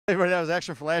Everybody, that was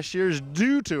action for last year's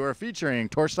Dew Tour featuring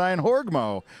Torstein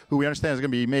Horgmo, who we understand is going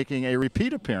to be making a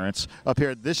repeat appearance up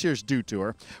here at this year's Dew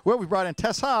Tour. Well, we brought in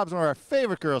Tess Hobbs, one of our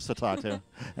favorite girls to talk to,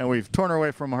 and we've torn her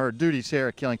away from her duties here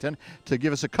at Killington to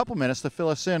give us a couple minutes to fill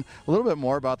us in a little bit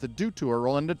more about the Dew Tour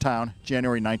rolling into town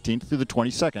January 19th through the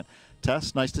 22nd.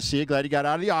 Tess, nice to see you. Glad you got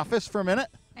out of the office for a minute.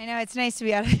 I know, it's nice to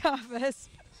be out of the office.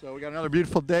 So we got another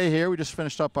beautiful day here. We just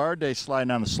finished up our day sliding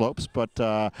down the slopes, but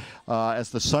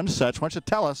as the sun sets, why don't you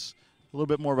tell us a little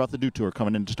bit more about the Dew Tour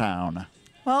coming into town?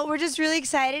 Well, we're just really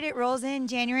excited. It rolls in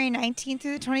January 19th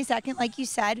through the 22nd, like you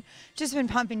said. Just been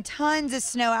pumping tons of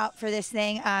snow out for this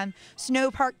thing.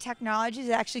 Snow Park Technologies is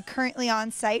actually currently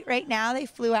on site right now. They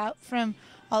flew out from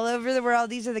all over the world.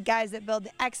 These are the guys that build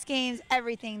the X Games,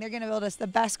 everything. They're going to build us the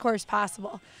best course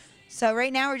possible. So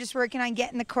right now we're just working on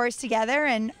getting the course together,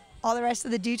 and all the rest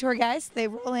of the Dew Tour guys, they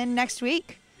roll in next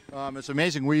week. It's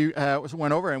amazing. We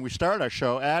went over and we started our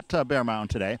show at Bear Mountain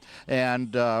today,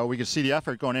 and we could see the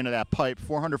effort going into that pipe,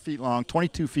 400 feet long,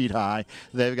 22 feet high.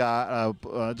 They've got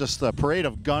just a parade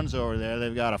of guns over there.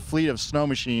 They've got a fleet of snow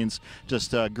machines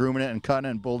just grooming it and cutting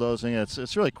it and bulldozing it.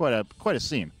 It's really quite a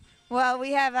scene. Well,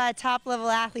 we have top-level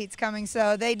athletes coming,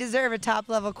 so they deserve a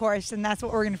top-level course, and that's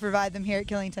what we're going to provide them here at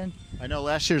Killington. I know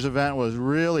last year's event was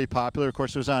really popular. Of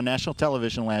course, it was on national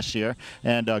television last year,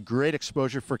 and great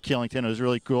exposure for Killington. It was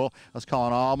really cool. I was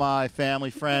calling all my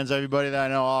family, friends, everybody that I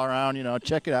know all around, you know,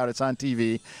 check it out. It's on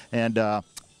TV. And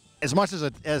as much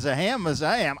as a ham as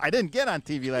I am, I didn't get on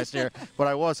TV last year, but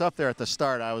I was up there at the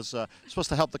start. I was supposed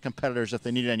to help the competitors if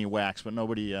they needed any wax, but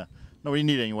nobody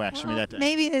needed any wax from me that day.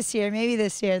 Maybe this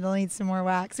year they'll need some more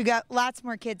wax. We got lots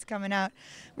more kids coming out.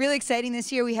 Really exciting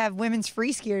this year. We have women's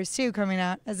free skiers too coming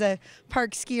out. As a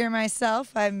park skier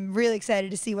myself, I'm really excited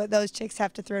to see what those chicks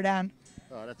have to throw down.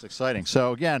 Oh, that's exciting.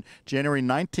 So again, January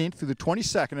 19th through the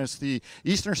 22nd, it's the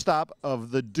eastern stop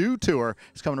of the Dew Tour.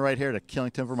 It's coming right here to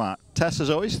Killington, Vermont. Tess, as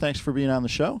always, thanks for being on the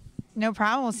show. No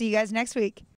problem. We'll see you guys next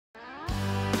week.